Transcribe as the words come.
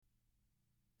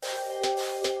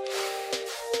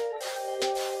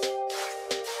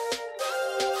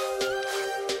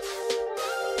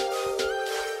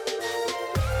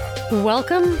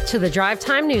Welcome to the Drive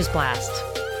Time News Blast.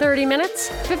 30 minutes,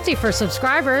 50 for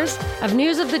subscribers, of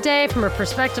news of the day from a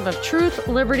perspective of truth,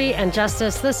 liberty, and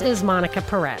justice. This is Monica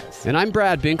Perez. And I'm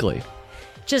Brad Binkley.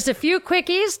 Just a few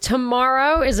quickies.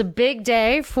 Tomorrow is a big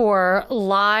day for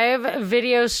live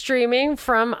video streaming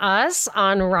from us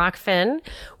on Rockfin.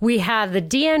 We have the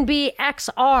DNB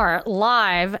XR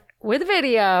live with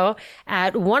video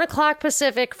at 1 o'clock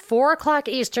Pacific, 4 o'clock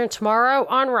Eastern tomorrow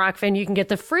on Rockfin. You can get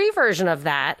the free version of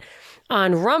that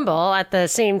on Rumble at the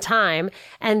same time.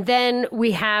 And then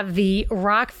we have the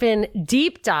Rockfin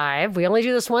Deep Dive. We only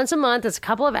do this once a month. It's a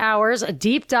couple of hours, a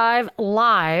deep dive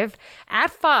live at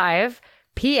 5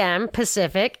 p.m.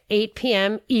 Pacific, 8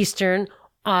 p.m. Eastern.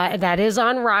 That is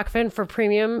on Rockfin for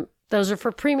premium. Those are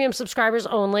for premium subscribers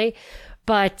only.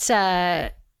 But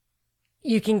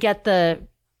you can get the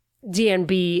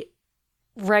DNB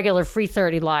regular free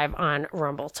 30 live on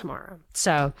Rumble tomorrow.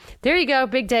 So there you go.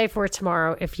 Big day for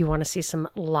tomorrow if you want to see some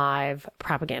live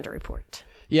propaganda report.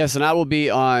 Yes, and I will be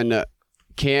on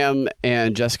Cam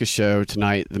and Jessica's show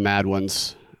tonight, The Mad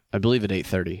Ones, I believe at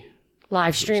 8:30.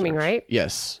 Live streaming, right?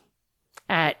 Yes.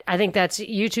 I think that's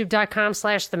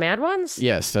youtube.com/The Mad Ones?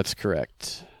 Yes, that's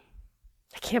correct.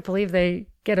 I can't believe they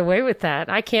get away with that.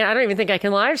 I don't even think I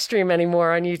can live stream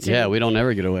anymore on YouTube. Yeah, we don't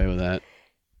ever get away with that.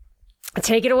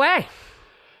 Take it away.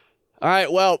 All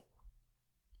right, well,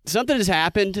 something has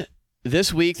happened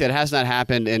this week that has not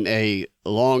happened in a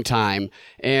long time,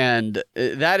 and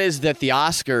that is that the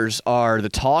Oscars are the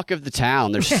talk of the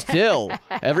town. They're still,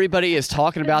 everybody is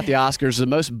talking about the Oscars, the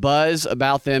most buzz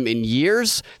about them in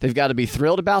years. They've got to be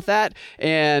thrilled about that,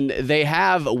 and they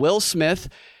have Will Smith,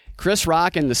 Chris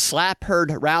Rock, and the slap heard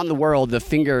around the world, the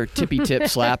finger tippy-tip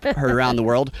slap heard around the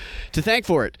world, to thank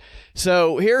for it.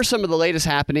 So here are some of the latest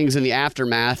happenings in the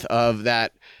aftermath of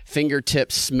that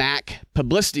fingertip smack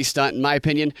publicity stunt, in my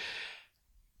opinion.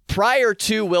 Prior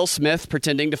to Will Smith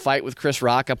pretending to fight with Chris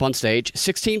Rock up on stage,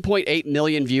 16.8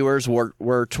 million viewers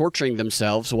were torturing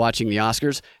themselves watching the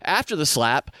Oscars. After the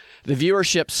slap, the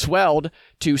viewership swelled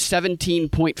to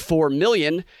 17.4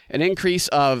 million, an increase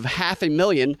of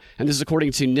 500,000, and this is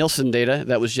according to Nielsen data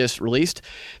that was just released.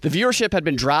 The viewership had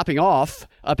been dropping off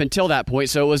up until that point,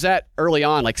 so it was at early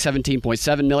on like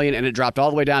 17.7 million, and it dropped all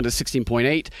the way down to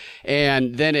 16.8,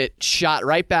 and then it shot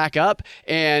right back up,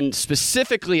 and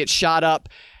specifically it shot up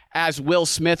as Will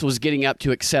Smith was getting up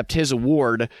to accept his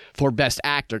award for Best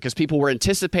Actor, because people were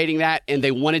anticipating that and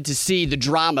they wanted to see the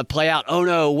drama play out. Oh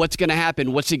no, what's going to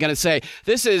happen? What's he going to say?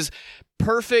 This is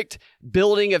perfect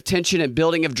building of tension and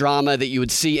building of drama that you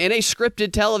would see in a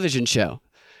scripted television show.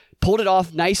 Pulled it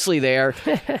off nicely there.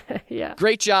 Yeah.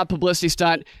 Great job, publicity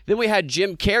stunt. Then we had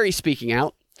Jim Carrey speaking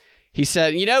out. He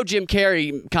said, Jim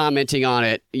Carrey commenting on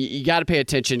it, you got to pay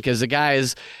attention because the guy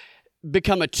has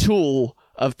become a tool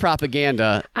of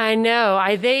propaganda. I know.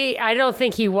 I don't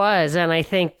think he was, and I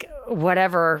think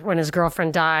when his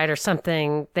girlfriend died or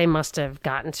something, they must have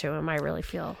gotten to him. I really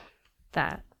feel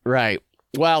that. Right.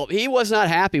 Well, he was not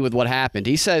happy with what happened.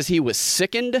 He says he was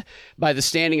sickened by the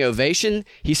standing ovation.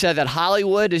 He said that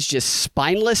Hollywood is just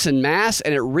spineless en masse,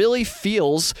 and it really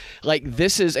feels like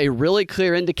this is a really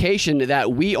clear indication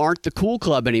that we aren't the cool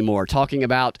club anymore, talking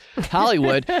about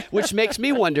Hollywood, which makes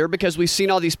me wonder, because we've seen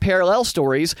all these parallel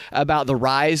stories about the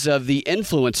rise of the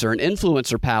influencer and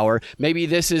influencer power. Maybe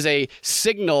this is a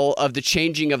signal of the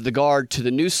changing of the guard to the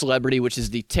new celebrity, which is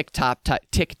the TikTok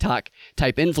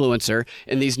type influencer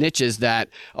in these niches that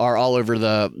are all over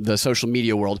the social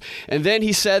media world. And then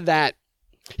he said that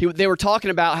they were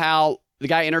talking about how the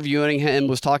guy interviewing him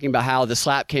was talking about how the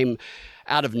slap came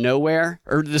out of nowhere,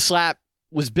 or the slap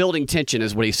was building tension,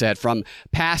 is what he said, from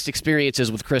past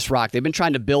experiences with Chris Rock. They've been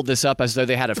trying to build this up as though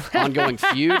they had an ongoing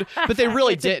feud, but they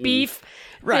really didn't. Beef.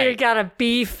 Right. They got a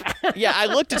beef. Yeah, I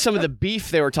looked at some of the beef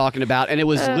they were talking about, and it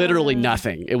was literally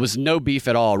nothing. It was no beef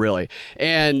at all, really.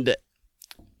 And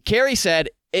Carrey said,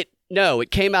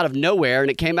 it came out of nowhere, and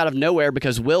it came out of nowhere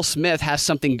because Will Smith has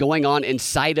something going on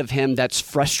inside of him that's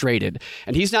frustrated.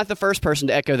 And he's not the first person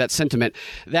to echo that sentiment.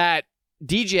 That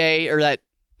DJ, or that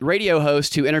radio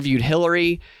host who interviewed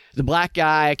Hillary, the black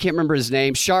guy, I can't remember his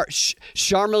name,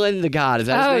 Charlemagne the God. Is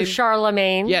that his name? Oh,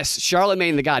 Charlemagne. Yes,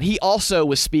 Charlemagne the God. He also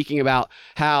was speaking about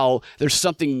how there's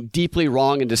something deeply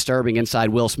wrong and disturbing inside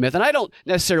Will Smith. And I don't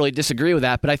necessarily disagree with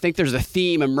that, but I think there's a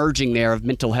theme emerging there of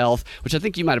mental health, which I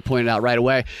think you might have pointed out right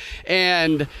away.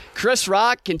 And Chris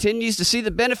Rock continues to see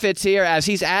the benefits here as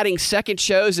he's adding second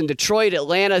shows in Detroit,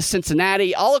 Atlanta,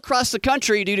 Cincinnati, all across the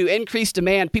country due to increased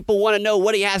demand. People want to know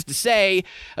what he has to say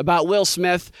about Will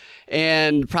Smith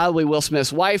and probably Will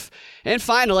Smith's wife. And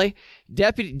finally,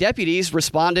 Deputies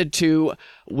responded to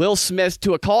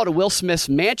a call to Will Smith's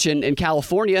mansion in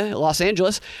California, Los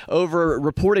Angeles, over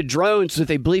reported drones that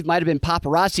they believe might have been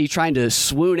paparazzi trying to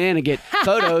swoon in and get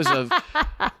photos of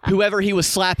whoever he was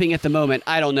slapping at the moment.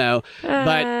 I don't know.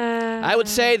 But I would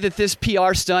say that this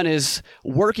PR stunt is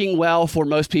working well for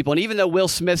most people. And even though Will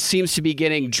Smith seems to be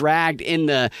getting dragged in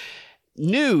the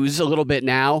news a little bit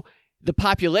now, the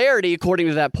popularity, according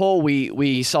to that poll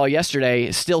we saw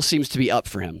yesterday, still seems to be up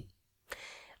for him.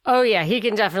 Oh, yeah, he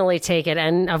can definitely take it.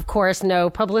 And of course,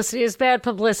 no publicity is bad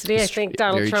publicity. I think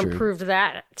Donald Trump proved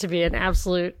that to be an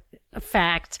absolute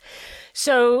fact.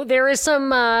 So there is some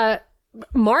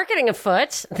marketing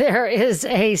afoot. There is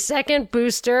a second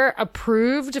booster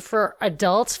approved for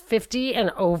adults 50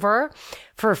 and over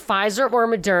for Pfizer or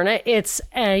Moderna. It's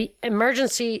a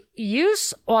emergency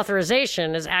use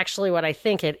authorization is actually what I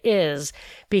think it is,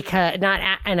 because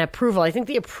not an approval. I think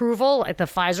the approval, the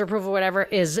Pfizer approval, whatever,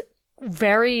 is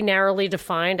very narrowly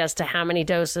defined as to how many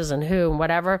doses and who and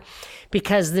whatever,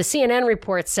 because the CNN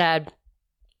report said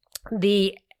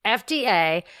the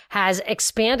FDA has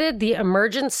expanded the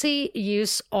emergency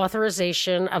use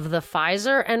authorization of the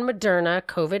Pfizer and Moderna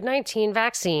COVID-19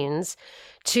 vaccines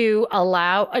to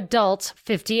allow adults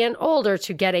 50 and older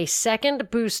to get a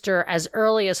second booster as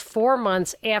early as 4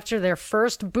 months after their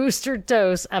first booster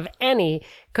dose of any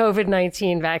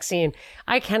COVID-19 vaccine.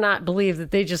 I cannot believe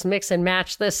that they just mix and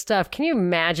match this stuff. Can you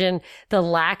imagine the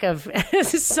lack of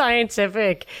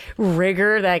scientific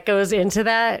rigor that goes into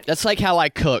that? That's like how I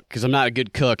cook, because I'm not a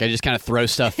good cook. I just kind of throw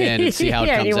stuff in and see how it comes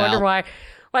out. Yeah, and you wonder why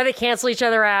they cancel each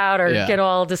other out or get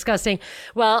all disgusting.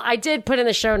 Well, I did put in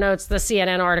the show notes the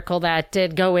CNN article that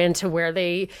did go into where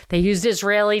they used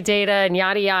Israeli data and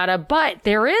yada, yada. But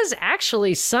there is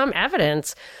actually some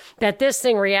evidence that this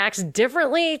thing reacts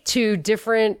differently to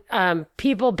different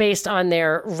people based on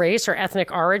their race or ethnic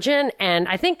origin. And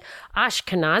I think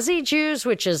Ashkenazi Jews,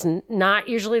 which is not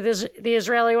usually the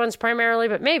Israeli ones primarily,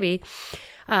 but maybe,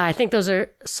 I think those are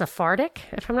Sephardic,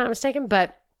 if I'm not mistaken.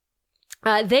 But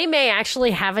they may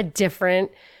actually have a different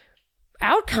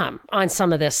outcome on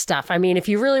some of this stuff. I mean, if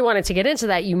you really wanted to get into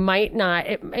that, you might not,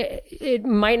 it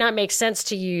might not make sense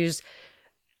to use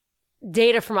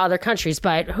data from other countries,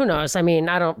 but who knows? I mean,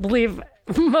 I don't believe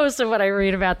most of what I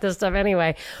read about this stuff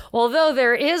anyway. Although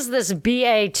there is this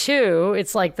BA2,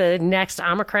 it's like the next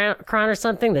Omicron or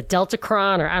something, the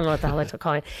Deltacron, or I don't know what the hell they're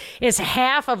calling it. It's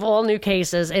half of all new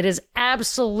cases. It is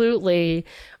absolutely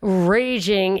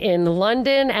raging in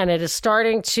London, and it is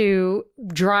starting to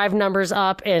drive numbers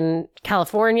up in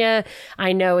California.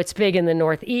 I know it's big in the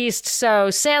Northeast. So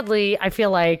sadly, I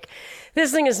feel like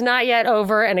this thing is not yet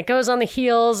over, and it goes on the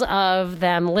heels of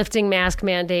them lifting mask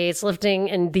mandates, lifting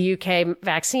in the UK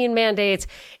vaccine mandates.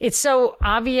 It's so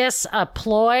obvious a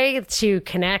ploy to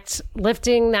connect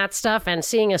lifting that stuff and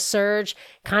seeing a surge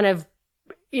kind of,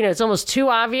 it's almost too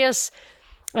obvious.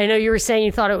 I know you were saying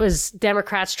you thought it was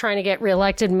Democrats trying to get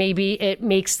reelected. Maybe it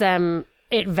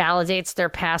validates their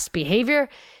past behavior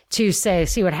to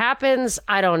see what happens.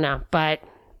 I don't know, but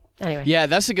anyway. Yeah,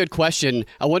 that's a good question.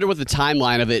 I wonder what the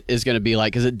timeline of it is going to be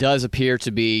like, because it does appear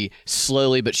to be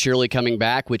slowly but surely coming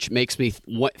back, which makes me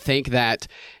think that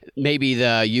maybe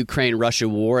the Ukraine-Russia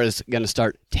war is going to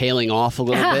start tailing off a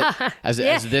little bit as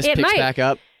this picks back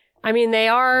up. I mean, they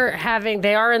are in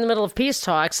the middle of peace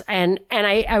talks, and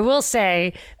I will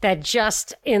say that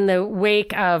just in the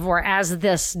wake of, or as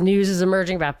this news is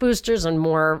emerging about boosters and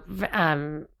more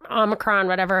Omicron,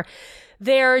 whatever,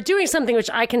 they're doing something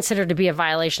which I consider to be a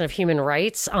violation of human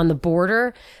rights on the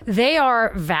border. They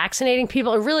are vaccinating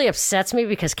people. It really upsets me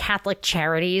because Catholic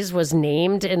Charities was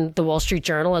named in the Wall Street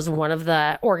Journal as one of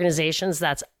the organizations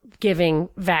that's giving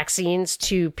vaccines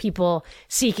to people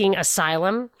seeking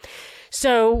asylum.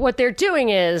 So what they're doing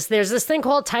is there's this thing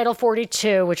called Title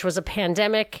 42, which was a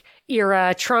pandemic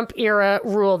era, Trump era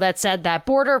rule that said that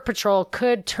Border Patrol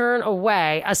could turn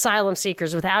away asylum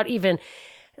seekers without even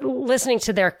listening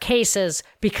to their cases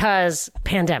because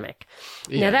pandemic.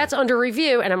 Yeah. Now that's under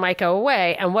review and it might go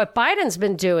away. And what Biden's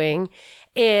been doing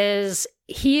is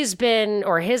his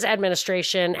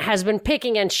administration has been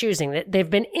picking and choosing. They've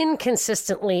been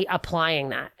inconsistently applying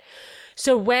that.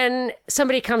 So when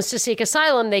somebody comes to seek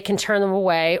asylum, they can turn them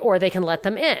away or they can let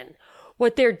them in.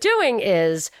 What they're doing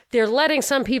is they're letting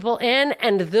some people in,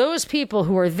 and those people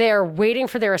who are there waiting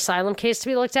for their asylum case to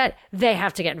be looked at, they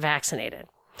have to get vaccinated.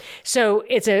 So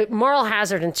it's a moral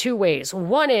hazard in two ways.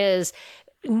 One is,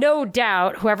 no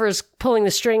doubt, whoever's pulling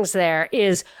the strings there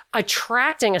is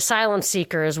attracting asylum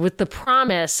seekers with the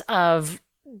promise of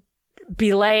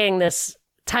belaying this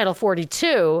Title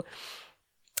 42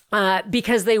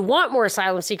 because they want more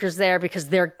asylum seekers there because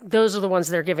those are the ones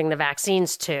they're giving the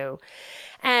vaccines to.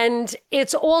 And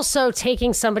it's also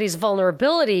taking somebody's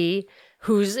vulnerability,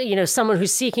 who's, someone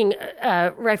who's seeking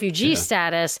refugee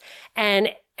status, and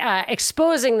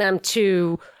exposing them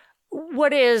to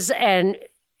what is, and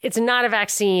it's not a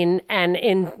vaccine, and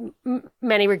in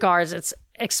many regards, it's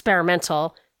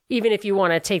experimental. Even if you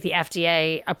want to take the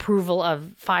FDA approval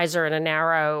of Pfizer in a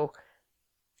narrow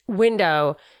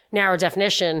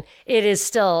definition, it is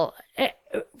still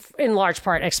in large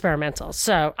part experimental.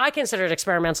 So I consider it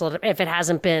experimental if it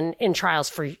hasn't been in trials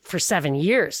for 7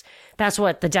 years. That's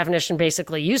what the definition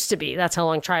basically used to be. That's how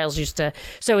long trials used to.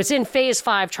 So it's in phase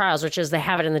 5 trials, which is they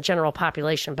have it in the general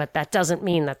population, but that doesn't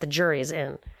mean that the jury is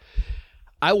in.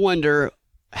 I wonder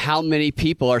how many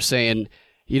people are saying,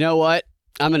 you know what?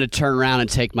 I'm going to turn around and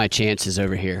take my chances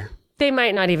over here. They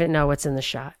might not even know what's in the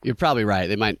shot. You're probably right.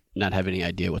 They might not have any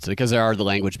idea what's in it because there are the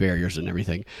language barriers and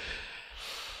everything.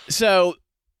 So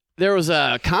there was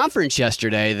a conference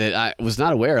yesterday that I was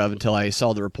not aware of until I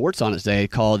saw the reports on it today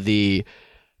called the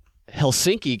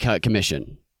Helsinki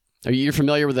Commission. Are you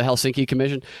familiar with the Helsinki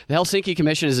Commission? The Helsinki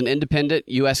Commission is an independent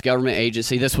U.S. government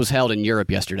agency. This was held in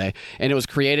Europe yesterday, and it was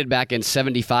created back in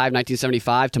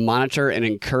 1975, to monitor and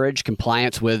encourage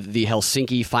compliance with the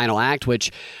Helsinki Final Act,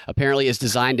 which apparently is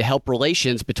designed to help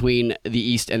relations between the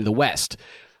East and the West.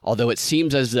 Although it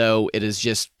seems as though it is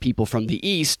just people from the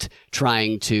East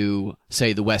trying to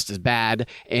say the West is bad,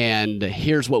 and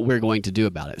here's what we're going to do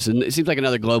about it. So it seems like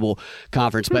another global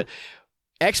conference, but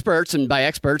experts, and by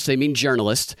experts, they mean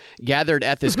journalists, gathered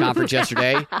at this conference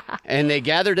yesterday, and they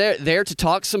gathered there to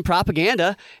talk some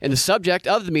propaganda. And the subject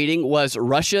of the meeting was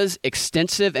Russia's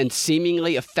extensive and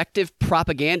seemingly effective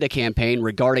propaganda campaign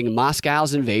regarding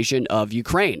Moscow's invasion of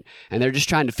Ukraine. And they're just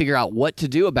trying to figure out what to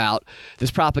do about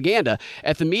this propaganda.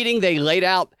 At the meeting, they laid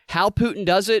out how Putin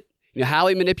does it, how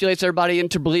he manipulates everybody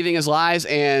into believing his lies,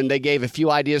 and they gave a few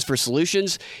ideas for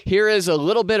solutions. Here is a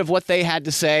little bit of what they had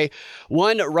to say.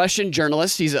 One Russian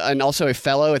journalist, he's also a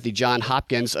fellow at the Johns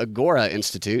Hopkins Agora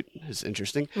Institute. It's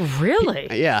interesting. Really?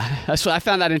 Yeah, that's what I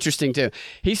found that interesting too.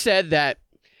 He said that,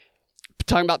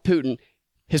 talking about Putin,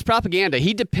 his propaganda,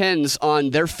 he depends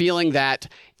on their feeling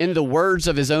that, in the words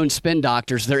of his own spin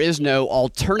doctors, there is no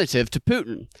alternative to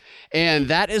Putin. And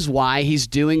that is why he's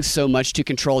doing so much to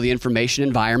control the information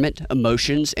environment,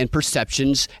 emotions, and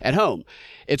perceptions at home.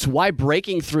 It's why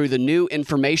breaking through the new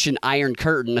information iron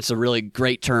curtain, that's a really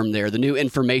great term there, the new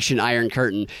information iron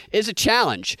curtain, is a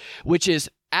challenge, which is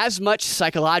as much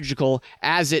psychological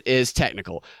as it is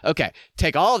technical. Okay,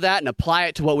 take all of that and apply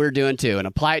it to what we're doing too, and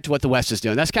apply it to what the West is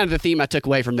doing. That's kind of the theme I took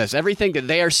away from this. Everything that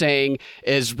they are saying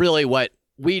is really what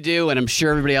we do, and I'm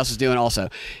sure everybody else is doing also.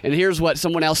 And here's what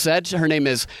someone else said. Her name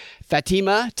is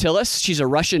Fatima Tillis. She's a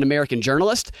Russian-American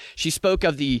journalist. She spoke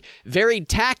of the varied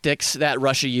tactics that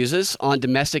Russia uses on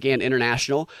domestic and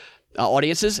international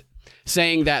audiences,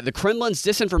 saying that the Kremlin's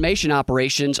disinformation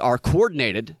operations are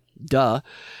coordinated. Duh.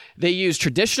 They use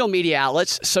traditional media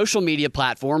outlets, social media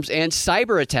platforms, and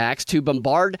cyber attacks to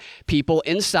bombard people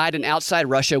inside and outside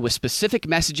Russia with specific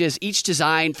messages, each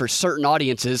designed for certain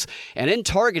audiences. And in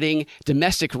targeting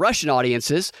domestic Russian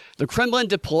audiences, the Kremlin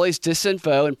deploys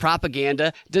disinfo and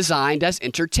propaganda designed as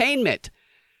entertainment.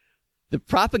 The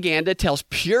propaganda tells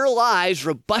pure lies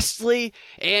robustly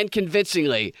and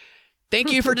convincingly.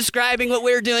 Thank you for describing what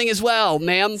we're doing as well,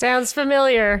 ma'am. Sounds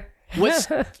familiar. What's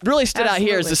really stood out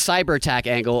here is the cyber attack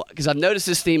angle, because I've noticed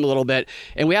this theme a little bit,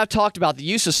 and we have talked about the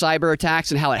use of cyber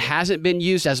attacks and how it hasn't been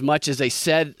used as much as they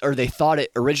said or they thought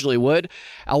it originally would.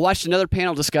 I watched another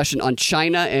panel discussion on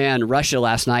China and Russia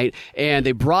last night, and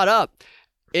they brought up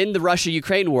in the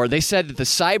Russia-Ukraine war, they said that the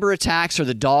cyber attacks are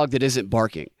the dog that isn't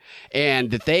barking,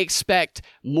 and that they expect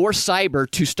more cyber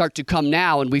to start to come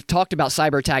now. And we've talked about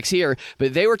cyber attacks here,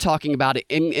 but they were talking about it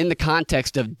in the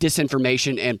context of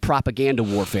disinformation and propaganda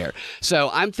warfare. So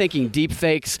I'm thinking deep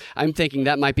fakes. I'm thinking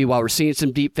that might be why we're seeing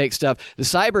some deep fake stuff. The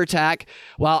cyber attack,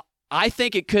 well, I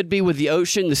think it could be with the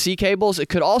ocean, the sea cables. It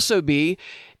could also be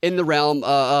in the realm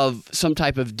of some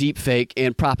type of deep fake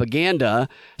and propaganda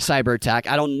cyber attack.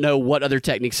 I don't know what other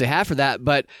techniques they have for that,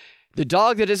 but the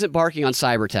dog that isn't barking on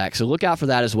cyber attack. So look out for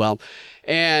that as well.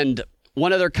 And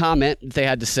one other comment they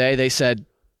had to say, they said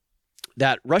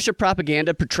that Russia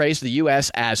propaganda portrays the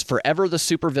U.S. as forever the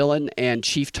supervillain and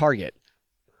chief target.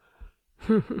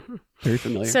 Very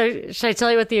familiar. So should I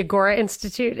tell you what the Agora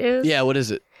Institute is? Yeah, what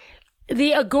is it?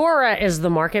 The agora is the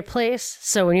marketplace.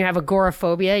 So when you have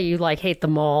agoraphobia, you hate the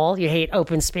mall, you hate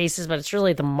open spaces, but it's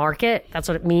really the market. That's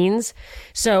what it means.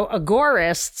 So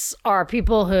agorists are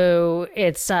people who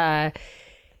it's an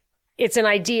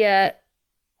idea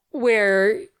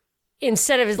where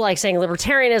instead of saying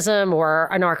libertarianism or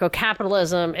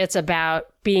anarcho-capitalism, it's about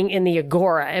being in the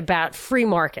agora, about free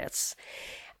markets.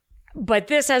 But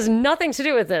this has nothing to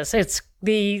do with this. It's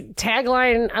the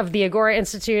tagline of the Agora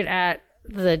Institute at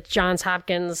the Johns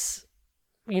Hopkins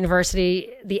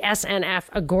University, the SNF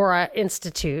Agora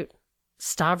Institute,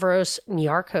 Stavros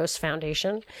Niarchos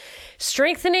Foundation,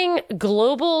 strengthening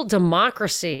global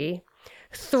democracy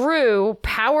through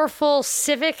powerful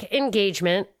civic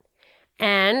engagement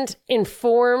and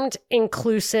informed,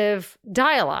 inclusive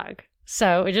dialogue.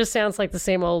 So it just sounds like the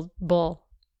same old bull.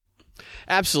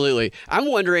 Absolutely. I'm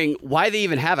wondering why they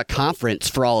even have a conference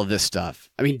for all of this stuff.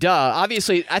 I mean, duh.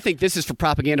 Obviously, I think this is for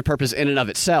propaganda purpose in and of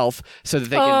itself so that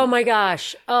they can... Oh, my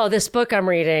gosh. Oh, this book I'm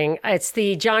reading. It's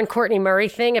the John Courtney Murray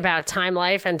thing about time,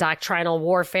 life, and doctrinal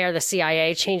warfare, the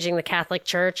CIA changing the Catholic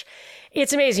Church.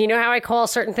 It's amazing. You know how I call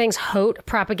certain things haute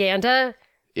propaganda?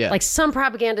 Yeah. Like some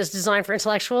propaganda is designed for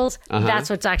intellectuals. That's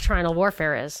what doctrinal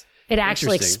warfare is. It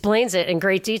actually explains it in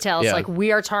great detail. It's like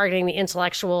we are targeting the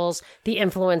intellectuals, the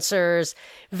influencers.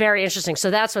 Very interesting.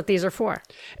 So that's what these are for.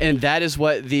 And that is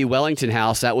what the Wellington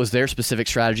House, that was their specific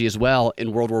strategy as well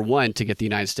in World War I to get the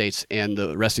United States and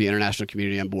the rest of the international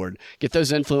community on board. Get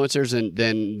those influencers and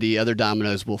then the other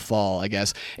dominoes will fall, I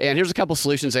guess. And here's a couple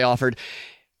solutions they offered.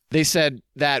 They said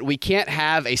that we can't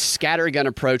have a scattergun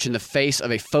approach in the face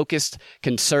of a focused,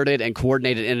 concerted, and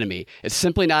coordinated enemy. It's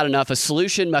simply not enough. A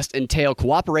solution must entail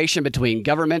cooperation between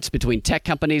governments, between tech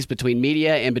companies, between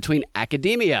media, and between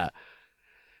academia.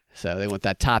 So they want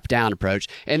that top-down approach.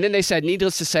 And then they said,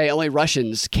 needless to say, only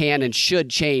Russians can and should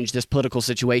change this political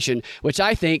situation, which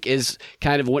I think is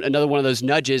kind of another one of those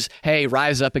nudges. Hey,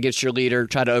 rise up against your leader,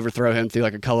 try to overthrow him through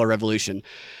like a color revolution.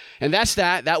 And that's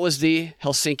that. That was the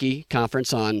Helsinki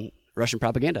conference on Russian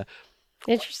propaganda.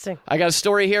 Interesting. I got a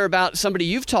story here about somebody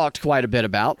you've talked quite a bit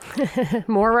about.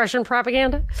 More Russian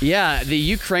propaganda? Yeah, the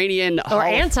Ukrainian... Or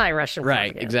anti-Russian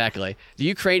propaganda. Right, exactly. The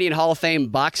Ukrainian Hall of Fame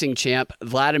boxing champ,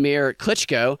 Vladimir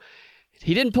Klitschko,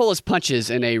 he didn't pull his punches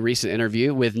in a recent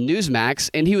interview with Newsmax,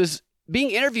 and he was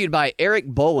being interviewed by Eric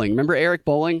Bolling. Remember Eric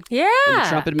Bolling? Yeah. In the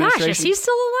Trump administration? Gosh, is he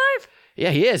still alive? Yeah,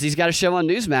 he is. He's got a show on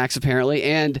Newsmax, apparently,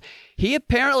 and he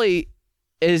apparently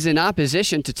is in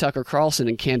opposition to Tucker Carlson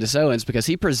and Candace Owens because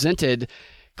he presented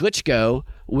Klitschko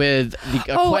with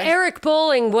the... Eric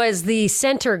Bolling was the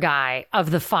center guy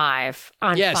of the five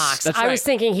on Fox. That's I right. was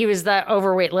thinking he was the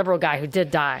overweight liberal guy who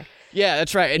did die. Yeah,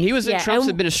 that's right. And he was in Trump's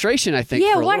administration, I think,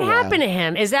 Yeah, for a what little while. happened to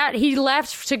him? Is that he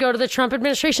left to go to the Trump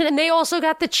administration, and they also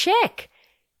got the chick.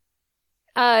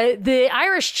 The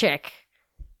Irish chick.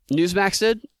 Newsmax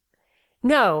did?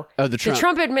 No. Oh, the Trump.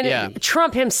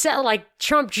 Trump himself, like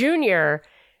Trump Jr.,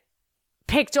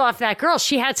 picked off that girl.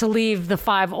 She had to leave the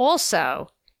five also.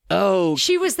 Oh.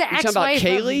 She was the ex-wife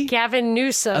of Gavin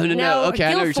Newsom. Oh, no. Okay,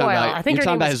 I know you're talking about. I think you're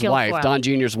talking about his wife, Guilfoyle. Don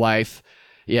Jr.'s wife.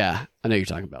 Yeah, I know you're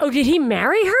talking about. Oh, did he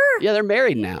marry her? Yeah, they're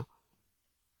married now.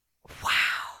 Wow.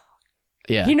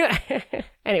 Yeah. You know,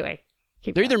 anyway.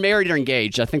 They're either married or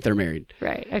engaged. I think they're married.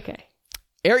 Right, okay.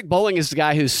 Eric Bolling is the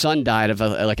guy whose son died of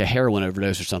a heroin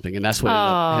overdose or something, and that's what ended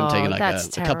up him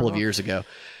taking a couple of years ago.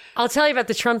 I'll tell you about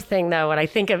the Trump thing, though, when I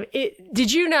think of it.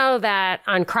 Did you know that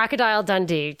on Crocodile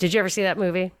Dundee, did you ever see that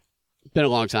movie? Been a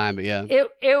long time, but yeah.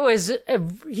 It was a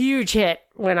huge hit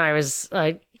when I was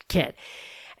a kid.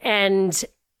 And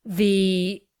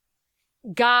the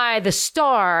guy, the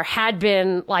star, had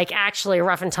been like actually a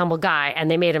rough and tumble guy, and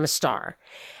they made him a star.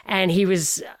 And he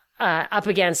was up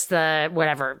against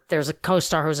there's a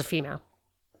co-star who's a female.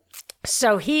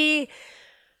 So they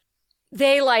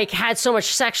like had so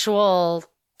much sexual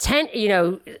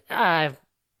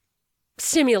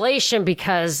stimulation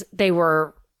because they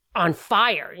were on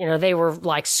fire. You know, they were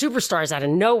like superstars out of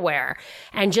nowhere.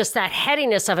 And just that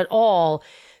headiness of it all,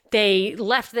 they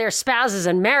left their spouses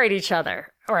and married each other.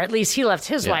 Or at least he left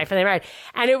his wife and they married.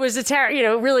 And it was it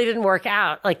really didn't work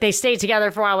out. Like they stayed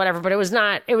together for a while, whatever, but it was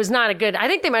not a good, I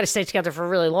think they might have stayed together for a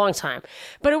really long time,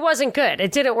 but it wasn't good.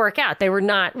 It didn't work out. They were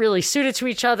not really suited to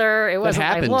each other. It wasn't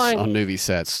happens lifelong. On movie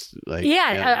sets.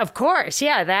 Of course.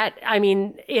 Yeah.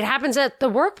 It happens at the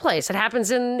workplace. It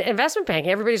happens in investment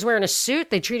banking. Everybody's wearing a suit.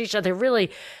 They treat each other, really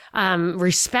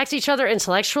respect each other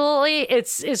intellectually.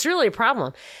 It's really a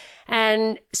problem.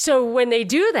 And so when they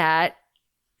do that,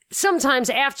 sometimes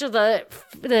after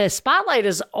the spotlight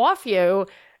is off you,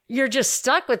 you're just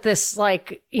stuck with this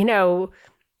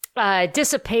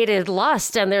dissipated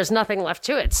lust, and there's nothing left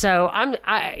to it. So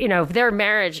if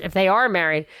they are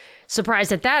married,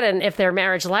 surprised at that, and if their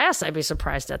marriage lasts, I'd be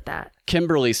surprised at that.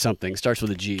 Kimberly something starts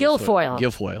with a G. Guilfoyle.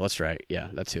 Guilfoyle. That's right. Yeah,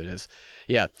 that's who it is.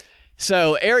 Yeah.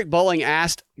 So Eric Bolling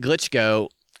asked Klitschko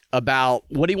about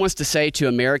what he wants to say to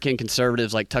American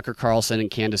conservatives like Tucker Carlson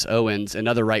and Candace Owens and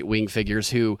other right-wing figures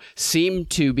who seem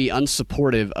to be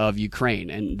unsupportive of Ukraine.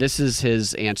 And this is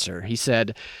his answer. He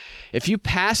said, if you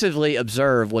passively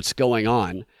observe what's going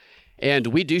on, and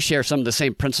we do share some of the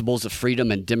same principles of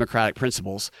freedom and democratic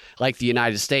principles like the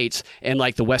United States and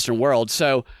like the Western world.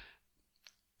 So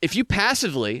if you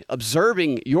passively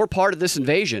observing your part of this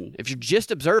invasion, if you're just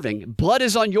observing, blood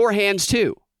is on your hands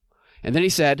too. And then he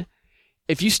said,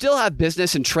 if you still have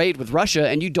business and trade with Russia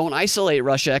and you don't isolate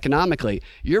Russia economically,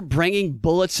 you're bringing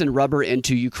bullets and rubber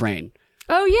into Ukraine.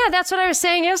 Oh, yeah, that's what I was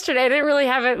saying yesterday. I didn't really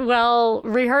have it well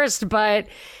rehearsed, but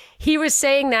he was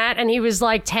saying that, and he was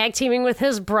like tag teaming with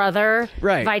his brother,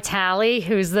 right. Vitaly,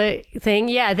 who's the thing.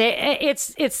 Yeah,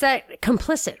 it's that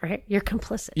complicit, right? You're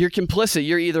complicit. You're complicit.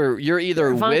 You're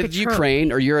either with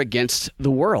Ukraine or you're against the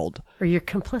world. Or you're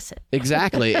complicit.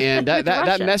 Exactly. And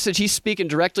that message, he's speaking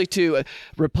directly to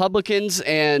Republicans.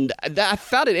 And I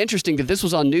found it interesting that this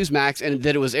was on Newsmax and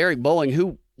that it was Eric Bolling,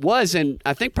 who was and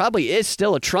I think probably is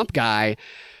still a Trump guy,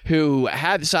 who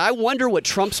had. So I wonder what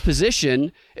Trump's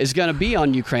position is going to be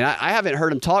on Ukraine. I haven't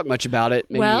heard him talk much about it.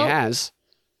 Maybe he has.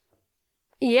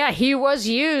 Yeah, he was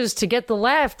used to get the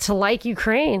left to like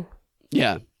Ukraine.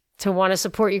 Yeah. To want to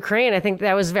support Ukraine. I think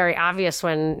that was very obvious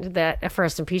when that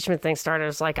first impeachment thing started. It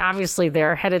was like, obviously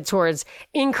they're headed towards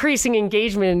increasing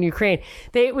engagement in Ukraine.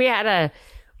 We had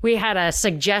a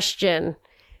suggestion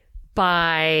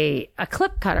by a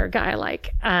clip cutter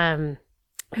guy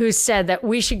who said that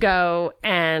we should go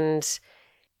and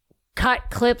cut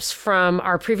clips from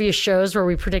our previous shows where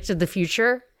we predicted the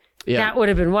future. Yeah. That would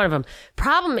have been one of them.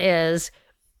 Problem is,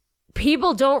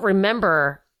 people don't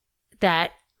remember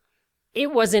that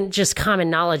it wasn't just common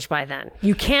knowledge by then.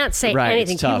 You can't say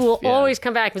anything. People will always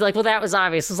come back and be like, well, that was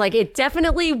obvious. It's like, it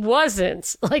definitely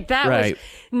wasn't. Like, that was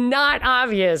not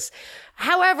obvious.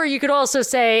 However, you could also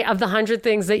say, of the 100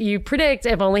 things that you predict,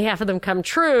 if only half of them come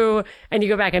true, and you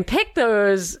go back and pick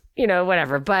those,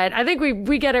 whatever. But I think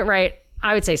we get it right.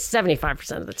 I would say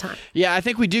 75% of the time. Yeah, I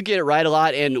think we do get it right a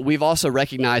lot. And we've also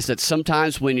recognized that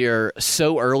sometimes when you're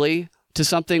so early to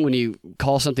something, when you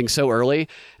call something so early,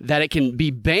 that it can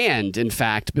be banned, in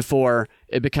fact, before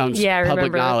it becomes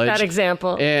public knowledge. That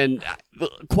example. And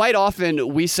quite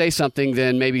often we say something,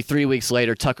 then maybe 3 weeks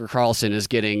later, Tucker Carlson is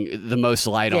getting the most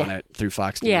light on it through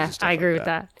Fox News. Yeah, I agree with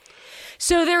that.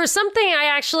 So there was something I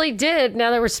actually did,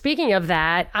 now that we're speaking of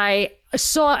that, I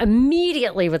saw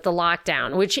immediately with the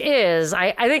lockdown, which is,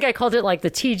 I think I called it like the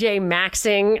TJ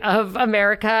Maxxing of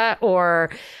America, or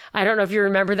I don't know if you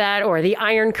remember that, or the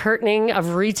iron curtaining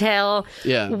of retail,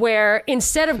 where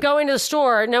instead of going to the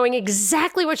store, knowing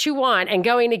exactly what you want and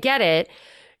going to get it,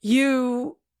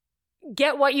 you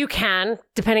get what you can,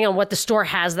 depending on what the store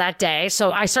has that day.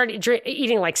 So I started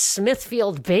eating like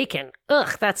Smithfield bacon.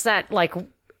 Ugh,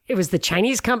 it was the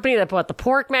Chinese company that bought the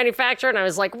pork manufacturer. And I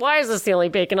was like, why is this the only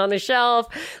bacon on the shelf?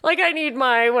 Like, I need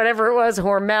my, whatever it was,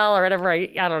 Hormel or whatever. I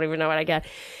don't even know what I get.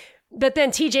 But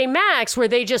then TJ Maxx, where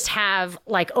they just have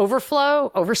like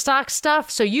overstock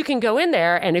stuff. So you can go in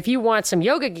there, and if you want some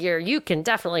yoga gear, you can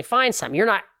definitely find some.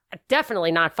 You're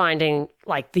definitely not finding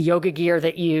like the yoga gear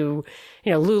that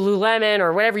Lululemon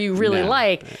or whatever you really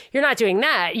like. You're not doing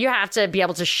that. You have to be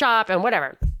able to shop and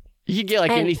whatever. You can get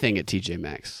anything at TJ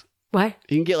Maxx. What?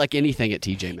 You can get like anything at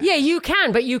TJ Maxx. Yeah, you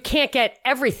can, but you can't get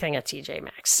everything at TJ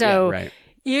Maxx. So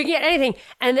you get anything.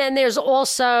 And then there's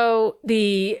also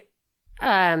the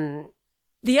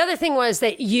other thing was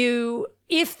that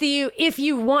if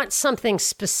you want something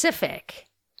specific,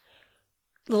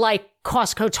 like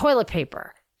Costco toilet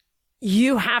paper,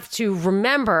 you have to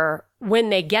remember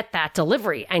when they get that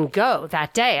delivery and go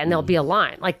that day, and there'll be a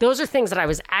line. Like, those are things that I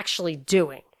was actually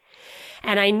doing.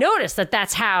 And I noticed that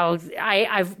that's how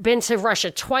I've been to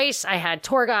Russia twice. I had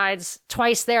tour guides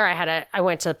twice there. I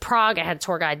went to Prague. I had a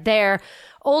tour guide there.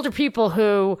 Older people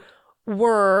who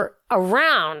were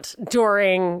around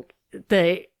during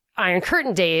the Iron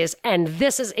Curtain days. And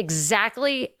this is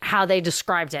exactly how they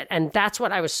described it. And that's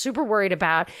what I was super worried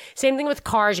about. Same thing with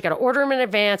cars. You got to order them in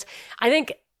advance. I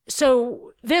think,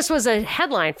 so this was a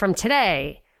headline from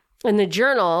today in the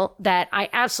Journal that I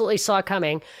absolutely saw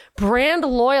coming. Brand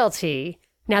loyalty.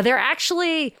 Now, they're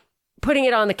actually putting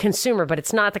it on the consumer, but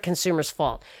it's not the consumer's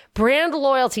fault. Brand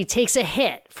loyalty takes a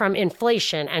hit from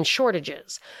inflation and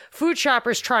shortages. Food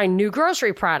shoppers try new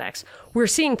grocery products. We're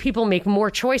seeing people make more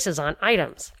choices on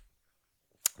items.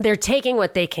 They're taking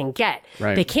what they can get.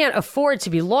 Right. They can't afford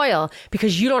to be loyal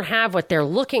because you don't have what they're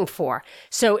looking for.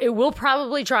 So it will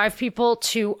probably drive people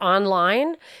to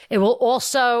online. It will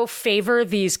also favor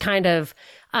these kind of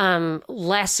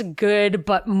less good,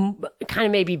 but kind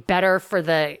of maybe better for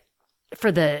the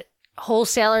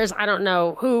wholesalers. I don't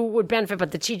know who would benefit, but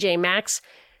the TJ Maxx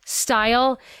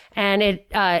style. And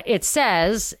it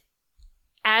says,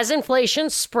 As inflation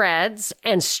spreads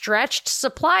and stretched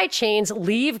supply chains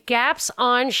leave gaps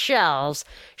on shelves,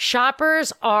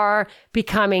 shoppers are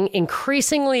becoming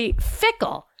increasingly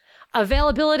fickle.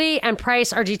 Availability and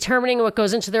price are determining what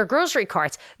goes into their grocery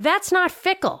carts. That's not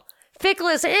fickle. Fickle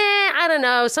is, I don't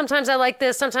know. Sometimes I like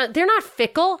this. Sometimes they're not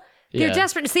fickle. They're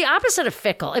desperate. It's the opposite of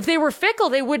fickle. If they were fickle,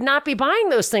 they would not be buying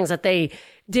those things that they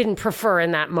didn't prefer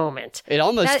in that moment. It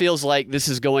almost feels like this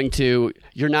is going to,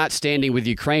 you're not standing with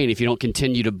Ukraine if you don't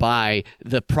continue to buy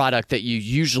the product that you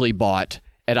usually bought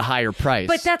at a higher price.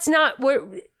 But that's not what,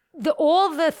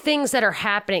 all the things that are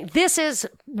happening. This is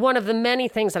one of the many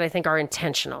things that I think are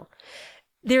intentional.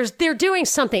 They're doing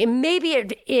something, and maybe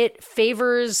it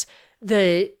favors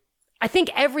I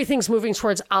think everything's moving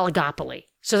towards oligopoly.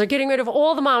 So they're getting rid of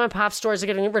all the mom and pop stores. They're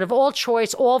getting rid of all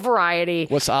choice, all variety.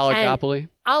 What's oligopoly?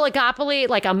 Oligopoly,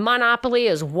 like a monopoly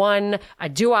is 1, a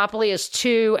duopoly is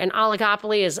 2, an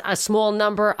oligopoly is a small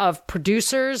number of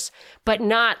producers, but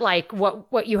not like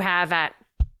what you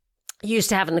used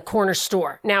to have in the corner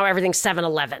store. Now everything's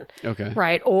 7-Eleven. Okay.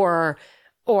 Right? Or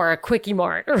a Quickie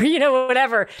Mart or,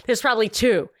 whatever. There's probably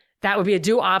 2. That would be a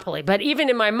duopoly. But even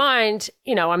in my mind,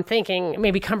 I'm thinking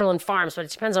maybe Cumberland Farms, but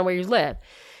it depends on where you live.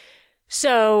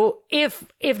 So if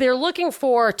they're looking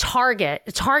for Target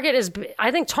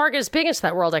I think Target is big into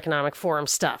that World Economic Forum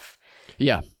stuff.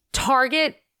 Yeah.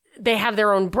 Target, they have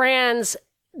their own brands.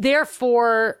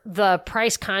 Therefore, the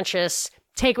price conscious,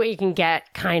 take what you can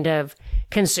get kind of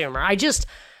consumer. I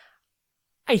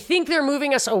think they're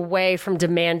moving us away from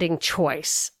demanding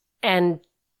choice, and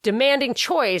demanding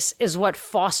choice is what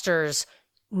fosters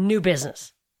new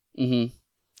business. Mm-hmm.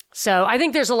 So I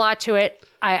think there's a lot to it.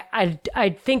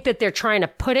 I think that they're trying to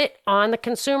put it on the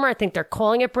consumer. I think they're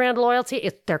calling it brand loyalty.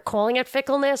 They're calling it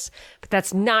fickleness, but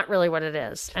that's not really what it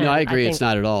is. And no, I agree. It's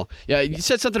not at all. Yeah, you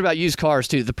said something about used cars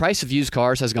too. The price of used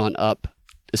cars has gone up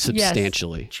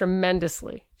substantially. Yes,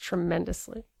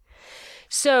 tremendously.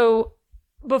 So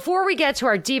before we get to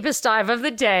our deepest dive of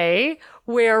the day,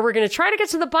 where we're going to try to get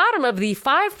to the bottom of the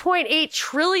 $5.8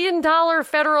 trillion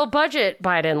federal budget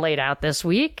Biden laid out this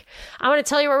week, I want to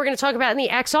tell you what we're going to talk about in the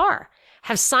XR.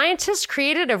 Have scientists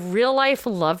created a real-life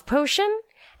love potion?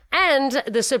 And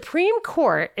the Supreme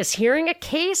Court is hearing a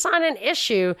case on an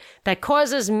issue that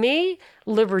causes me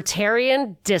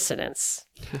libertarian dissonance.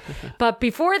 But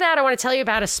before that, I want to tell you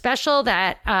about a special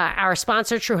that our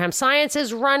sponsor, True Hemp Science,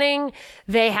 is running.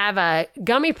 They have a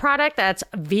gummy product that's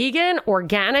vegan,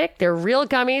 organic. They're real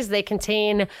gummies. They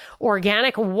contain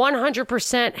organic,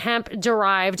 100%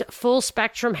 hemp-derived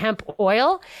full-spectrum hemp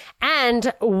oil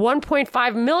and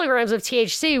 1.5 milligrams of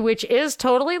THC, which is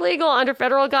totally legal under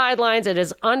federal guidelines. It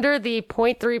is under the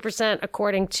 0.3%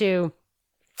 according to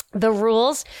the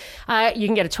rules. You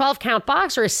can get a 12-count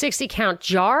box or a 60-count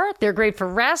jar. They're great for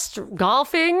rest,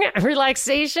 golfing,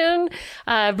 relaxation,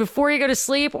 before you go to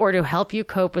sleep, or to help you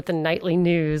cope with the nightly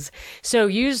news. So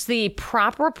use the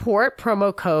Prop Report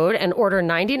promo code and order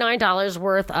 $99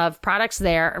 worth of products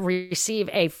there. Receive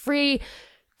a free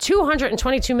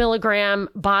 222 milligram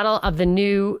bottle of the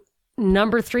new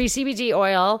number 3 CBD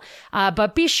oil,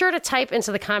 but be sure to type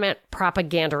into the comment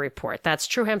propaganda report. That's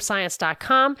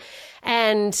truehempscience.com.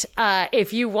 And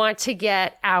if you want to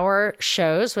get our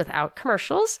shows without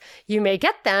commercials, you may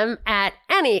get them at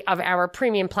any of our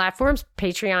premium platforms,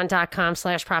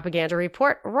 patreon.com/propaganda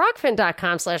report,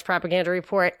 rockfin.com/propaganda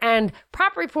report, and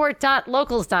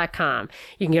propreport.locals.com.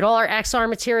 You can get all our XR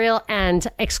material and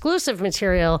exclusive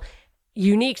material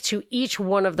unique to each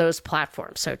one of those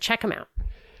platforms. So check them out.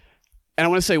 And I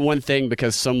want to say one thing,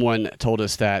 because someone told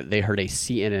us that they heard a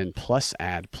CNN Plus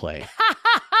ad play.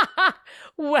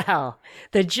 Well,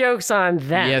 the joke's on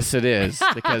them. Yes, it is.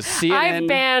 Because CNN I've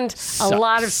banned sucks. A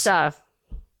lot of stuff.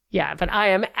 Yeah, but I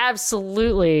am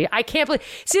absolutely, I can't believe.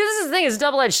 See, this is the thing, it's a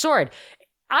double-edged sword.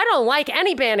 I don't like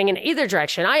any banning in either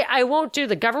direction. I won't do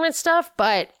the government stuff,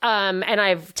 but and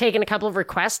I've taken a couple of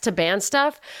requests to ban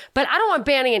stuff, but I don't want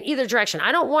banning in either direction.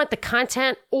 I don't want the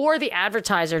content or the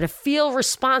advertiser to feel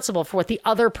responsible for what the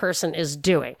other person is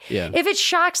doing. Yeah. If it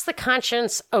shocks the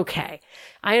conscience, okay.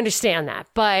 I understand that,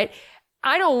 but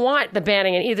I don't want the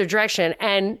banning in either direction.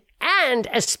 And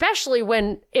especially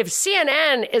if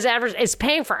CNN is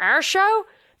paying for our show,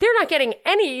 they're not getting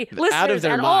any listeners out of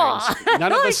their minds. All.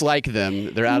 None of us like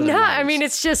them. They're out of their minds. I mean,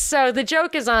 it's just so the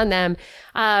joke is on them.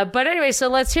 But anyway, so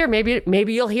let's hear.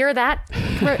 Maybe you'll hear that.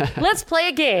 Let's play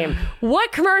a game.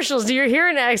 What commercials do you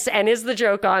hear next, and is the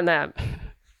joke on them?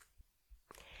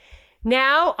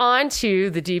 Now on to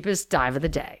the deepest dive of the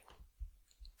day.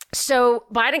 So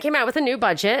Biden came out with a new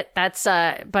budget. That's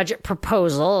a budget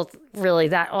proposal. Really,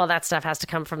 that all that stuff has to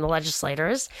come from the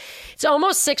legislators. It's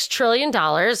almost $6 trillion.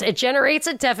 It generates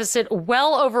a deficit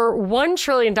well over $1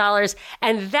 trillion.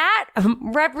 And that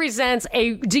represents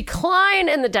a decline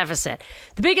in the deficit.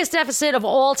 The biggest deficit of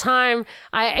all time,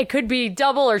 it could be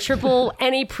double or triple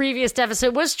any previous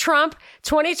deficit, was Trump,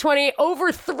 2020,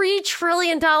 over $3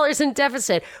 trillion in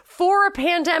deficit for a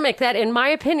pandemic that, in my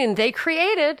opinion, they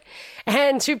created,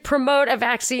 and to promote a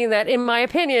vaccine that, in my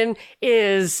opinion,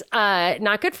 is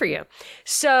not good for you.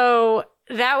 So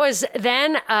that was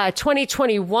then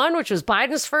 2021, which was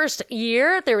Biden's first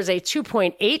year. There was a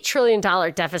 $2.8 trillion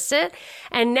deficit.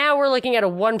 And now we're looking at a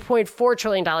 $1.4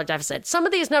 trillion deficit. Some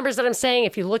of these numbers that I'm saying,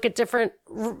 if you look at different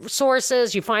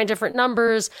sources, you find different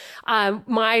numbers.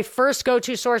 My first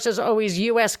go-to source is always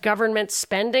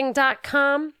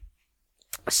usgovernmentspending.com.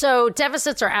 So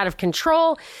deficits are out of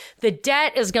control. The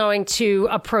debt is going to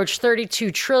approach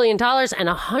 $32 trillion and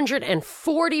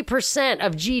 140%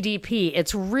 of GDP.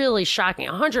 It's really shocking.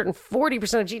 140%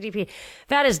 of GDP.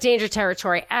 That is danger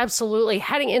territory. Absolutely.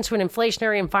 Heading into an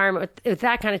inflationary environment with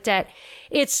that kind of debt,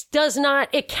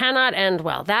 it cannot end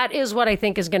well. That is what I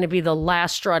think is going to be the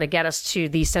last straw to get us to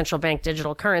the central bank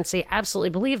digital currency.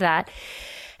 Absolutely believe that.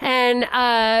 And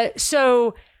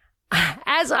so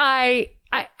as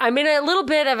I'm in a little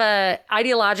bit of a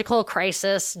ideological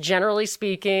crisis, generally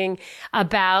speaking,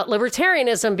 about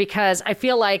libertarianism, because I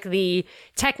feel like the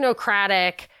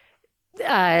technocratic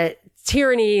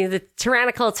tyranny, the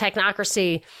tyrannical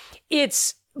technocracy,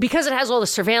 it's because it has all the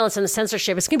surveillance and the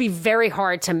censorship, it's going to be very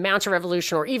hard to mount a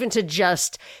revolution or even to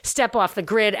just step off the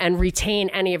grid and retain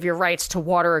any of your rights to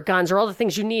water or guns or all the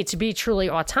things you need to be truly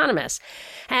autonomous.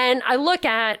 And I look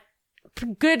at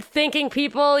good thinking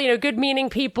people, good meaning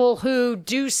people who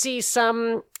do see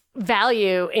some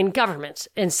value in government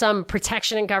and some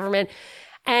protection in government.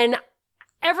 And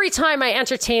every time I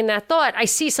entertain that thought, I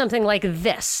see something like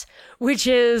this, which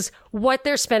is what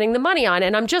they're spending the money on.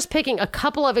 And I'm just picking a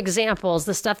couple of examples,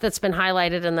 the stuff that's been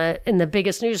highlighted in the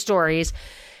biggest news stories.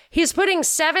 He's putting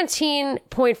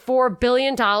 $17.4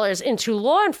 billion into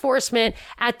law enforcement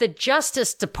at the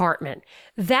Justice Department.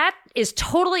 That is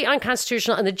totally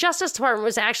unconstitutional. And the Justice Department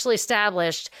was actually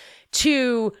established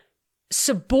to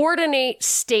subordinate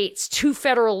states to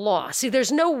federal law. See,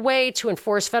 there's no way to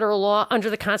enforce federal law under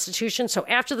the Constitution. So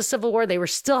after the Civil War, they were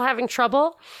still having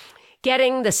trouble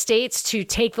getting the states to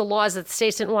take the laws that the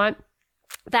states didn't want.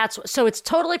 So it's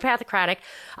totally pathocratic.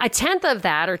 A tenth of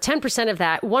that, or 10% of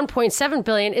that, $1.7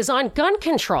 billion, is on gun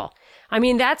control. I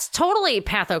mean, that's totally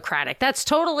pathocratic. That's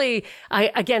totally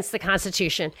against the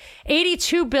Constitution.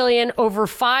 $82 billion over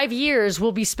 5 years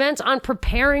will be spent on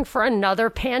preparing for another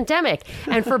pandemic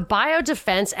and for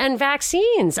biodefense and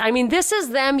vaccines. I mean, this is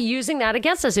them using that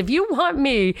against us. If you want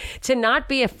me to not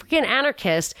be a freaking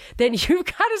anarchist, then you've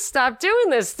got to stop doing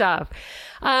this stuff.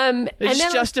 They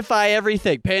just justify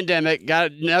everything. Pandemic,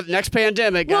 next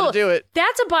pandemic, got to do it.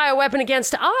 That's a bioweapon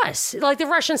against us. Like the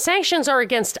Russian sanctions are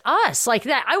against us. Like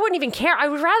that, I wouldn't even care. I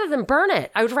would rather them burn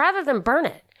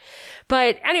it.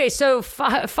 But anyway, so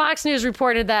Fox News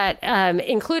reported that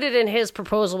included in his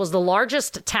proposal was the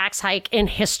largest tax hike in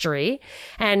history.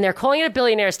 And they're calling it a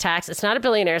billionaire's tax. It's not a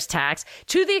billionaire's tax.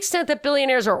 To the extent that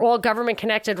billionaires are all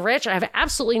government-connected rich, I have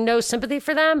absolutely no sympathy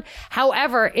for them.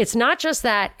 However, it's not just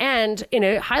that. And in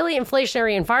a highly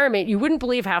inflationary environment, you wouldn't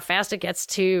believe how fast it gets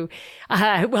to,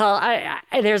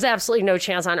 there's absolutely no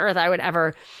chance on earth I would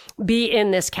ever be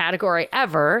in this category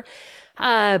ever.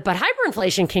 But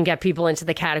hyperinflation can get people into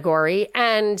the category.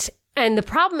 And the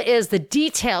problem is the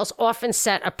details often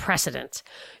set a precedent.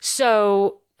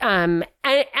 So, and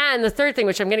the third thing,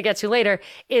 which I'm going to get to later,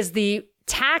 is the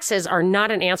taxes are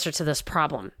not an answer to this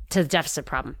problem, to the deficit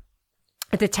problem.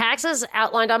 The taxes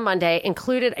outlined on Monday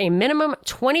included a minimum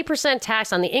 20%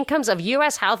 tax on the incomes of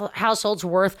U.S. households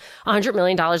worth $100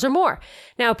 million or more.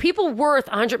 Now, people worth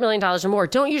 $100 million or more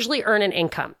don't usually earn an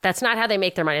income. That's not how they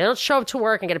make their money. They don't show up to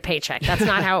work and get a paycheck. That's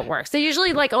not how it works. They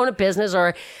usually own a business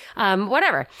or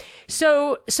whatever.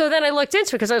 So then I looked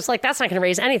into it because I was like, that's not going to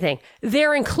raise anything.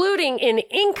 They're including in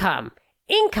income,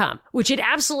 which it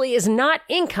absolutely is not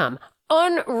income,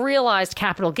 unrealized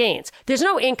capital gains. There's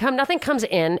no income. Nothing comes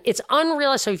in. It's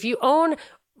unrealized. So if you own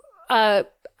a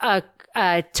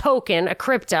token, a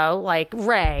crypto like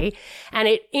Ray, and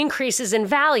it increases in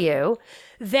value,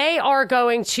 they are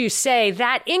going to say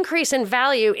that increase in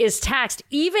value is taxed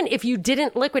even if you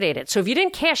didn't liquidate it. So if you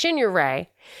didn't cash in your Ray,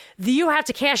 you have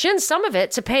to cash in some of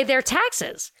it to pay their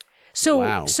taxes. So,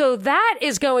 wow. So that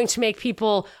is going to make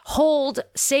people hold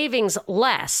savings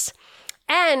less.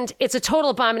 And it's a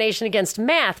total abomination against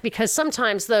math because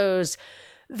sometimes those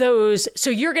so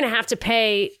you're going to have to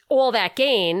pay all that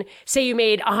gain. Say you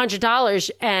made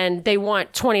 $100 and they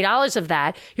want $20 of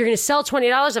that. You're going to sell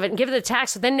 $20 of it and give it the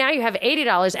tax. So then now you have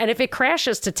 $80. And if it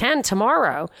crashes to 10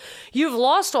 tomorrow, you've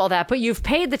lost all that, but you've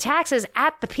paid the taxes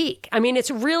at the peak. I mean, it's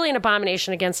really an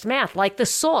abomination against math, like the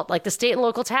SALT, like the state and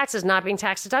local taxes not being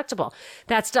tax deductible.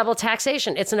 That's double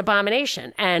taxation. It's an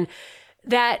abomination. And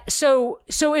so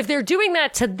if they're doing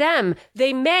that to them,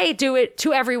 they may do it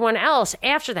to everyone else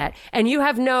after that. And you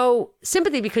have no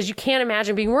sympathy because you can't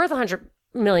imagine being worth $100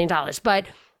 million. But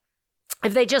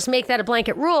if they just make that a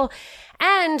blanket rule,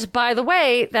 and by the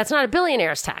way, that's not a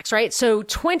billionaire's tax, right? So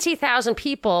 20,000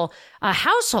 people,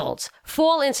 households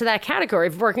fall into that category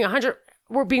of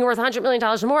being worth $100 million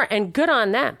or more, and good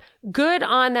on them. Good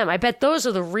on them. I bet those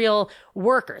are the real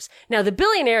workers. Now, the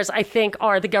billionaires, I think,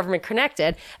 are the government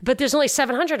connected, but there's only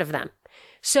 700 of them.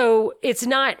 So it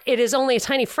is only a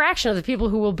tiny fraction of the people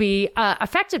who will be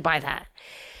affected by that.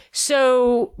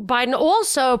 So Biden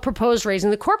also proposed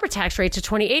raising the corporate tax rate to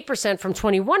 28% from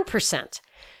 21%.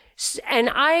 And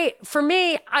for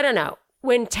me, I don't know.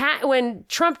 When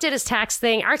Trump did his tax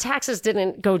thing, our taxes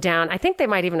didn't go down. I think they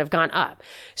might even have gone up.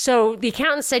 So the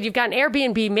accountant said, you've got an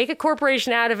Airbnb, make a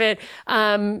corporation out of it,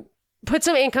 put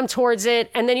some income towards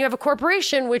it, and then you have a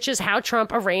corporation, which is how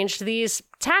Trump arranged these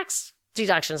tax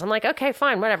deductions. I'm like, okay,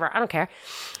 fine, whatever. I don't care.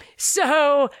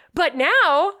 So, but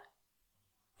now,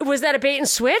 was that a bait and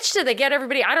switch? Did they get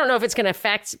everybody? I don't know if it's going to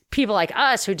affect people like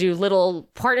us who do little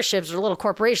partnerships or little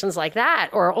corporations like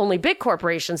that, or only big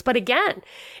corporations. But again,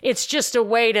 it's just a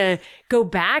way to go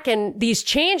back. And these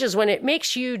changes, when it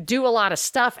makes you do a lot of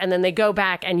stuff and then they go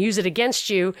back and use it against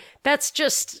you, that's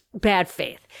just bad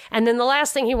faith. And then the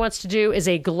last thing he wants to do is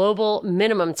a global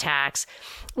minimum tax,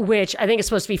 which I think is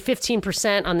supposed to be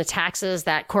 15% on the taxes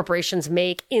that corporations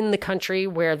make in the country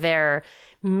where they're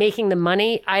making the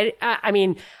money. I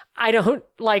mean, I don't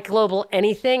like global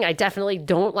anything. I definitely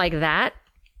don't like that.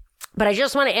 But I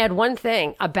just want to add one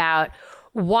thing about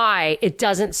why it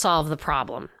doesn't solve the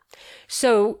problem.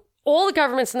 So all the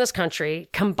governments in this country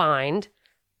combined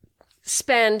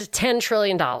spend $10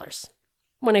 trillion.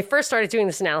 When I first started doing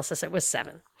this analysis, it was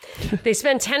 7. They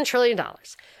spend $10 trillion.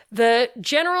 The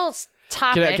general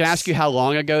topics... Can I ask you how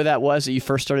long ago that was that you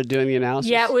first started doing the analysis?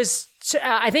 Yeah, it was...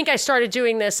 I think I started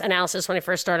doing this analysis when I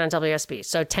first started on WSB,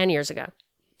 so 10 years ago.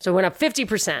 So it went up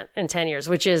 50% in 10 years,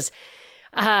 which is,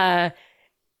 if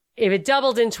it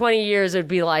doubled in 20 years, it would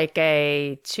be like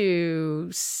a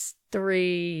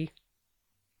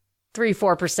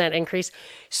 4% increase.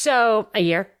 So a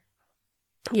year.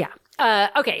 Yeah.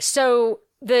 Okay, so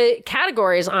the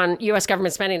categories on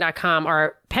usgovernmentspending.com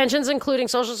are pensions, including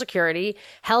Social Security,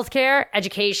 healthcare,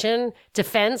 education,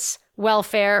 defense,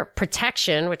 welfare,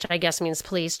 protection, which I guess means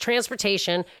police,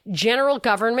 transportation, general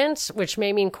government, which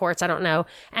may mean courts, I don't know,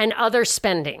 and other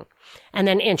spending, and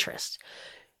then interest.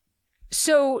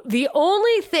 So the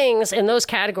only things in those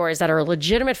categories that are a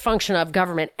legitimate function of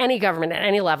government at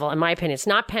any level, in my opinion, it's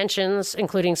not pensions,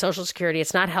 including Social Security,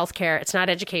 it's not healthcare, it's not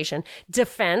education,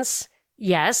 defense,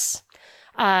 yes,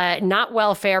 not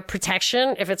welfare,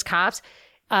 protection, if it's cops,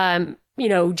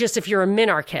 just if you're a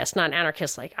minarchist, not an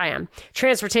anarchist like I am.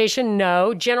 Transportation,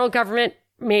 no. General government,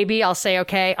 maybe I'll say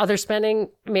okay. Other spending,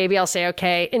 maybe I'll say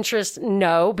okay. Interest,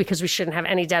 no, because we shouldn't have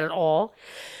any debt at all.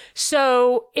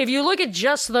 So if you look at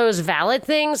just those valid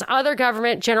things, other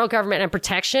government, general government, and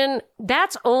protection,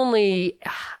 that's only,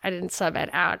 I didn't sub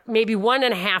it out, maybe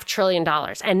 $1.5 trillion.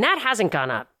 And that hasn't gone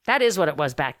up. That is what it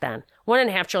was back then.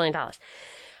 $1.5 trillion,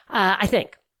 I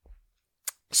think.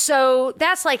 So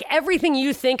that's like everything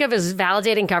you think of as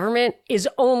validating government is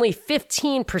only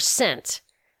 15%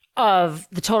 of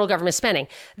the total government spending.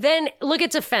 Then look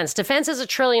at defense. Defense is $1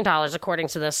 trillion, according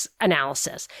to this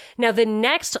analysis. Now, the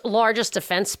next largest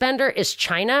defense spender is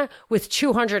China with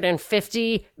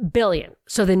 $250 billion.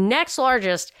 So the next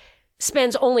largest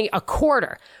spends only a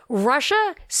quarter.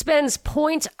 Russia spends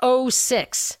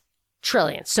 0.06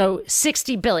 trillion, so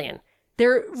 $60 billion.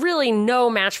 They're really no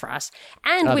match for us.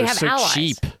 And we have allies.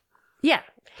 Cheap. Yeah.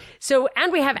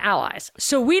 And we have allies.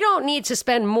 So we don't need to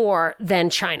spend more than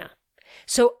China.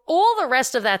 So all the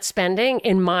rest of that spending,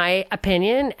 in my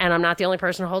opinion, and I'm not the only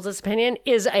person who holds this opinion,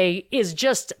 is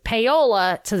just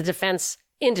payola to the defense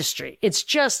industry. It's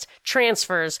just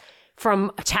transfers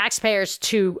from taxpayers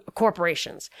to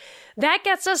corporations. That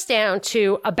gets us down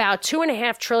to about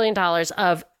 $2.5 trillion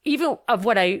of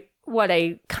what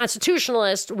a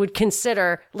constitutionalist would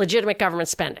consider legitimate government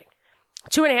spending.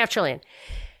 $2.5 trillion.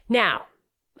 Now,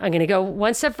 I'm going to go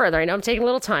one step further. I know I'm taking a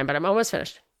little time, but I'm almost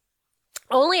finished.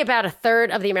 Only about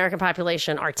 1/3 of the American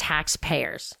population are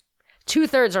taxpayers.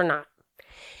 2/3 are not.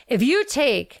 If you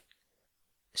take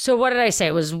So what did I say?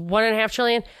 It was $1.5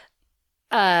 trillion.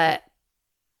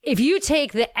 If you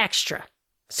take the extra,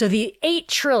 so the $8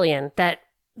 trillion that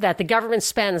the government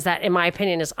spends, that in my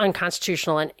opinion is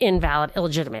unconstitutional and invalid,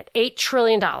 illegitimate, $8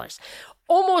 trillion,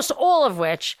 almost all of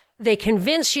which they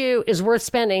convince you is worth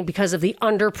spending because of the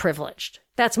underprivileged.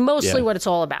 That's mostly what it's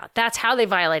all about. That's how they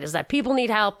violate, is that people need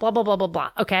help, blah, blah, blah, blah,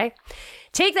 blah. Okay.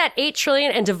 Take that $8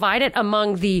 trillion and divide it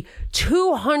among the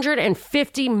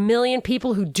 250 million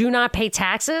people who do not pay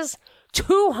taxes.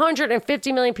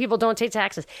 250 million people don't pay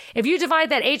taxes. If you divide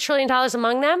that $8 trillion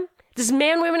among them, this is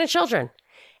men, women, and children.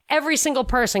 Every single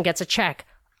person gets a check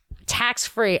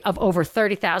tax-free of over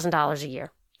 $30,000 a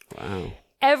year. Wow.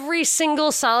 Every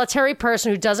single solitary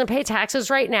person who doesn't pay taxes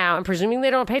right now, and presuming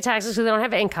they don't pay taxes because they don't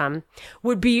have income,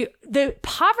 would be, the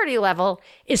poverty level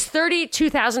is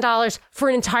 $32,000 for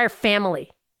an entire family.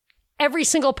 Every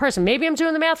single person. Maybe I'm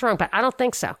doing the math wrong, but I don't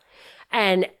think so.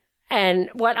 And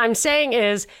what I'm saying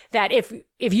is that if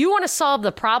you want to solve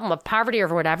the problem of poverty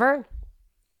or whatever,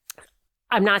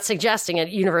 I'm not suggesting a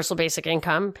universal basic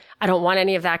income. I don't want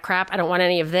any of that crap. I don't want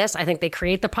any of this. I think they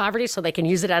create the poverty so they can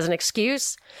use it as an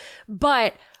excuse.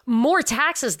 But more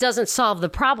taxes doesn't solve the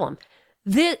problem.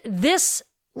 This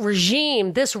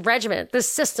regime, this regiment,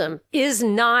 this system is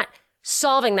not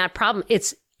solving that problem.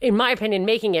 It's, in my opinion,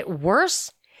 making it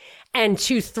worse. And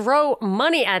to throw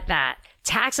money at that,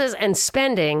 taxes and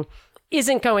spending,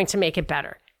 isn't going to make it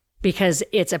better. Because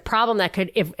it's a problem that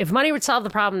could, if money would solve the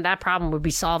problem, that problem would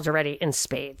be solved already in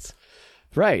spades.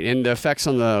 Right. And the effects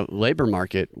on the labor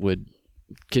market would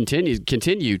continue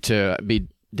to be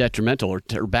detrimental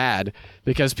or bad,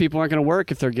 because people aren't going to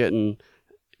work if they're getting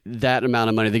that amount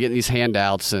of money. They're getting these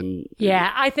handouts. And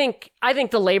yeah, I think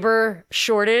the labor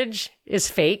shortage is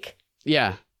fake.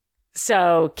 Yeah.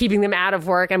 So keeping them out of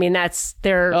work, I mean, that's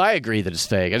their... Oh, I agree that it's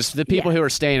fake. It's the people who are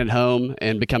staying at home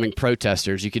and becoming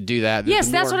protesters. You could do that. Yes,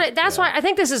 that's why I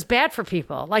think this is bad for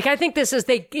people. Like, I think this is,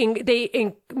 they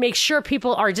make sure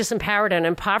people are disempowered and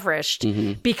impoverished,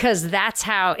 because that's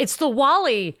how, it's the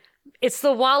Wall-E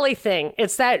thing.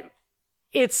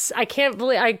 I can't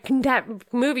believe,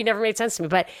 that movie never made sense to me,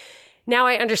 but now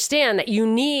I understand that you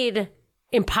need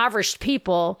impoverished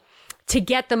people to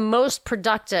get the most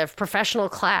productive professional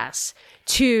class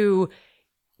to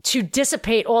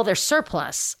dissipate all their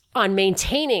surplus on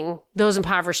maintaining those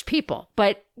impoverished people.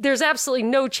 But there's absolutely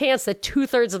no chance that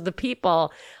 2/3 of the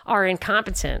people are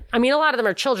incompetent. I mean, a lot of them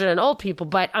are children and old people,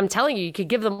 but I'm telling you, you could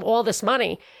give them all this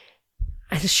money.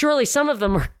 Surely some of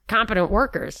them are competent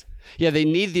workers. Yeah, they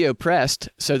need the oppressed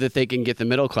so that they can get the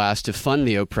middle class to fund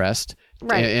the oppressed,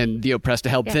 right, and the oppressed to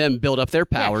help them build up their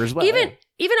power as well.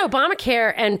 Even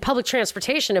Obamacare and public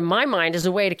transportation, in my mind, is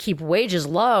a way to keep wages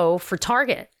low for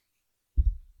Target.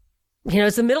 You know,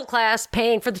 it's the middle class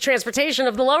paying for the transportation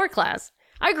of the lower class.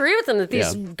 I agree with them that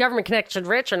these government-connected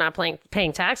rich are not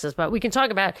paying taxes, but we can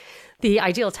talk about the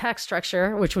ideal tax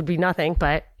structure, which would be nothing,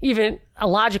 but even a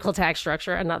logical tax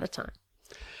structure another time.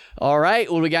 All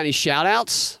right. Well, we got any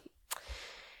shout-outs?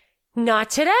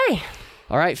 Not today.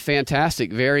 All right,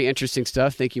 fantastic. Very interesting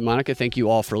stuff. Thank you, Monica. Thank you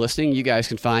all for listening. You guys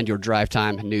can find your Drive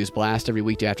Time News Blast every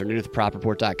weekday afternoon at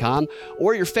thepropreport.com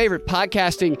or your favorite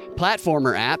podcasting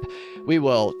platformer app. We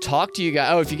will talk to you guys.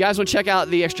 Oh, if you guys want to check out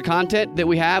the extra content that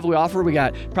we offer, we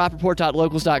got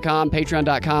propreport.locals.com,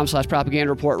 patreon.com/propaganda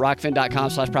report,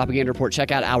 rockfin.com/propaganda report.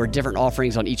 Check out our different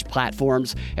offerings on each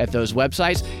platforms at those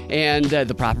websites. And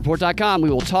thepropreport.com. We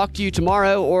will talk to you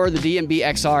tomorrow, or the DNB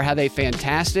XR. Have a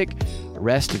fantastic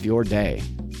rest of your day.